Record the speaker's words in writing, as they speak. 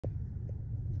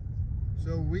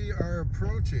So we are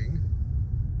approaching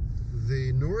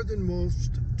the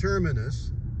northernmost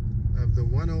terminus of the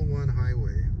 101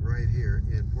 highway right here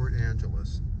in Port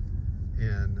Angeles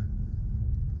in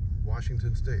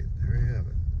Washington State. There you have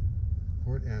it,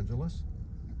 Port Angeles.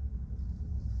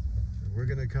 And we're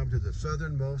going to come to the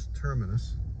southernmost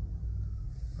terminus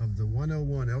of the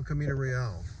 101 El Camino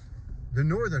Real, the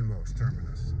northernmost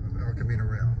terminus of El Camino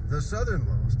Real. The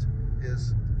southernmost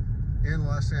is in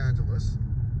Los Angeles,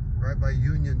 right by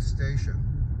Union Station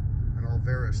on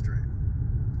Olvera Street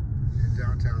in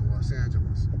downtown Los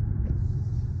Angeles.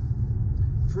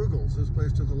 Frugal's, this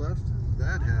place to the left,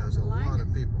 that has a lot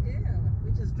of people. Yeah,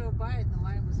 we just drove by it and the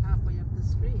line was halfway up the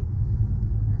street.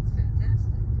 That's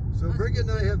fantastic. So Bridget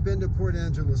and I have been to Port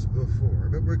Angeles before,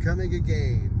 but we're coming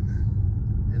again.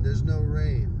 And there's no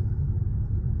rain.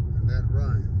 And that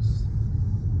rhymes.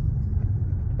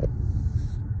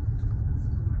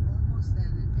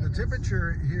 The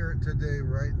temperature here today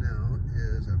right now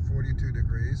is at 42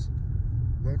 degrees.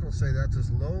 Locals say that's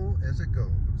as low as it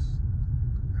goes.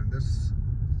 And this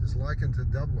is likened to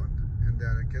Dublin in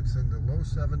that it gets in the low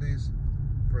 70s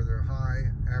for their high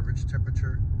average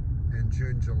temperature in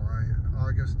June, July, and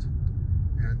August.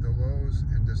 And the lows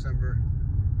in December,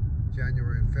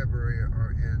 January, and February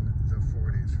are in the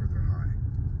 40s for their high.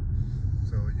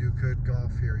 So you could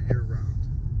golf here year-round.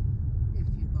 If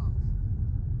you golf.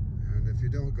 And if you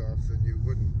don't golf, then you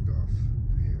wouldn't golf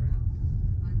here.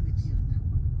 I'm with you on that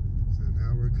one. So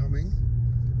now we're coming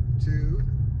to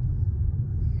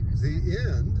the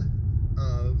end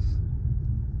of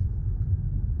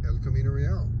El Camino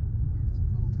Real,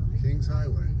 Kings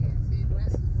Highway. See,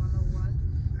 west is 101.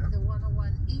 Yep. The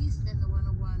 101 east and the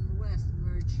 101 west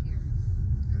merge here.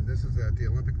 And this is at the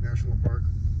Olympic National Park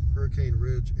Hurricane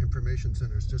Ridge Information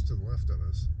Center is just to the left of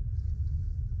us.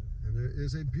 And there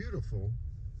is a beautiful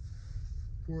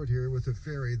port here with a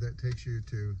ferry that takes you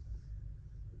to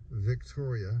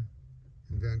Victoria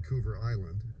in Vancouver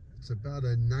Island. It's about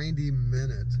a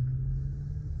 90-minute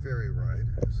ferry ride.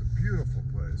 It's a beautiful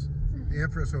place. The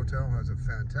Empress Hotel has a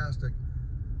fantastic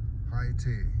high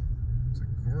tea. It's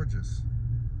a gorgeous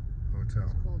hotel.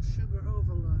 It's called Sugar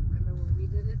Overload. Remember when we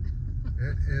did it?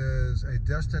 It is a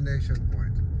destination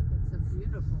point. It's a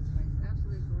beautiful place.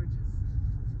 Absolutely gorgeous.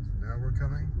 Now we're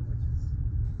coming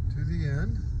Gorgeous. to the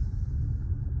end.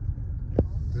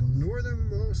 The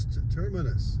northernmost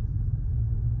terminus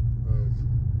of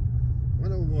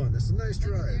 101. It's a nice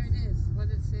drive. There it is. What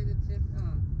did it say the tip?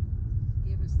 Oh,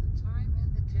 give us the time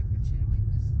and the temperature. We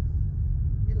missed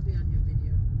it. It'll be on your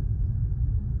video.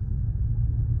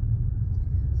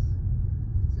 Yes.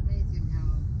 It's amazing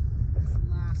how this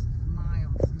last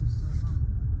mile seems so long.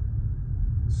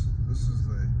 This is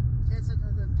the That's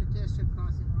another pedestrian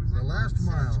crossing. Or is The that last one?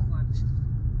 mile. Saskatchewan.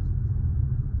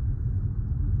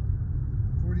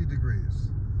 40 degrees.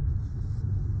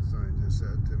 Sign just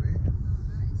said to me Oh,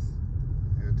 nice.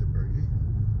 and to Bergie.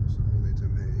 It's only to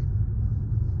me.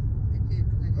 I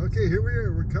did. Okay, here we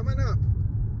are. We're coming up.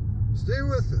 Stay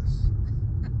with us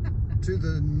to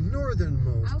the How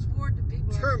northernmost bored do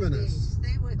people terminus have to be?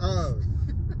 Stay with us. of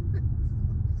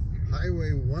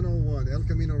Highway 101, El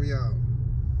Camino Real.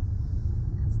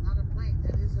 That's not a plane.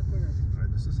 That is a bird. All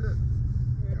right, this is it.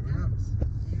 Here it Coming up. comes.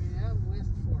 Area of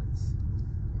West Forks.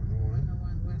 101.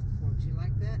 101 West Forks. You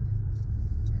like that?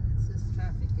 And it says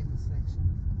traffic intersection.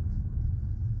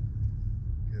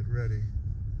 Get ready.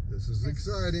 This is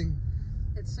exciting.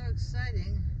 It's so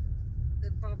exciting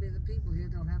that probably the people here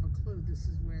don't have a clue. This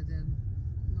is where the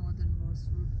northernmost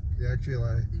route. Yeah, actually,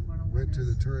 I the 101 went to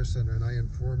the is. tourist center and I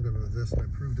informed them of this and I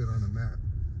proved it on a map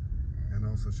and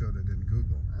also showed it in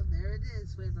Google. Oh, there it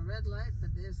is. We have a red light, but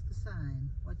there's the sign.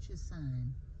 What's your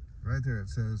sign? Right there, it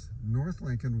says North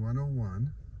Lincoln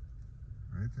 101.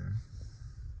 Right there.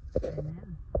 And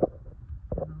then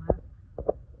to the left.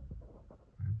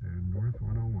 Right there, North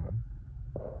 101.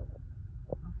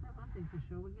 I'll say one thing for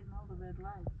sure. We're getting all the red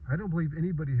lights. I don't believe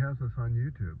anybody has us on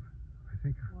YouTube. I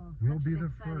think Well, we'll such be an the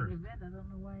exciting first. event. I don't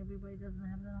know why everybody doesn't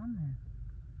have that on there.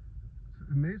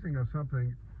 It's amazing how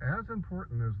something as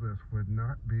important as this would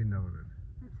not be noted.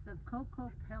 It's the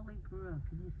Kokopelli Brook.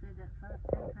 Can you say that fast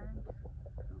 10 times?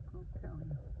 Kokopelli.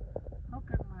 Hook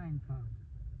and line pump.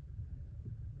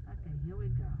 Okay, here we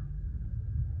go.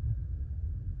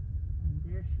 And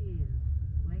there she is.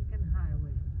 Lincoln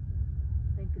Highway.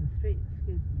 Lincoln Street,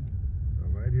 excuse me. So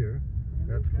right here,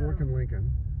 There that's we go. Fork and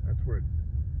Lincoln. That's where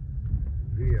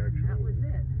the And actual. that was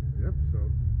it. Yep. So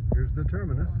here's the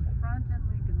terminus. So in front and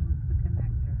Lincoln was the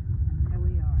connector. And there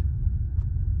we are.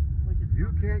 We're just You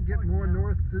on the can't get airport more now.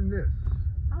 north than this.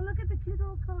 Oh, look at the cute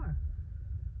old car.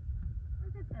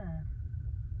 Look at that.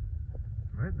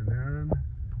 Right, and then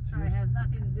Sorry, it has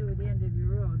nothing to do with the end of your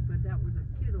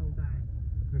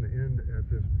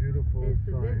There's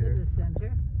the sign visitor here.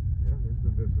 center, Yeah, there's the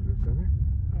visitor center.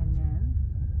 and then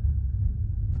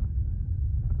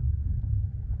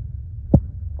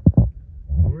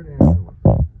Port Angeles.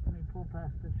 let me pull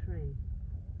past the tree.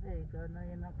 There you go. No,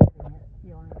 you're not getting it.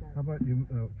 You only got. How about you?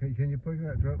 Can you push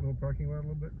that little parking lot a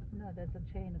little bit? No, there's a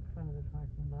chain in front of the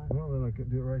parking lot. Well, then I could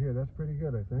do it right here. That's pretty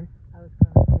good, I think. I was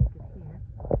going to take it here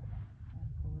and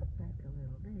pull it back a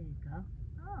little. There you go.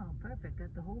 Oh, perfect.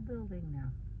 Got the whole building now.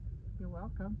 You're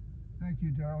welcome. Thank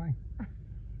you, darling.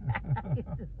 It's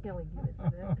just killing you,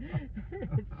 isn't it?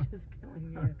 It's just killing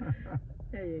you.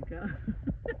 There you go.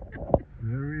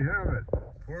 There we have it.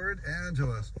 Port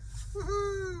Angeles.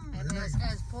 Woohoo! And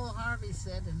as Paul Harvey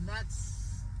said, and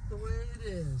that's the way it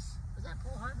is. Was that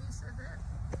Paul Harvey who said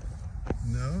that?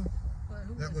 No, Well,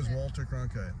 who that was that? Walter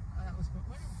Cronkite. That was,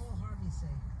 what did Paul Harvey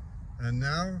say? And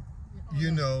now Oh, you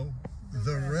yeah. know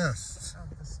the rest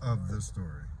of the story. of the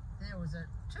story. There was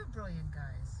two brilliant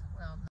guys. Well.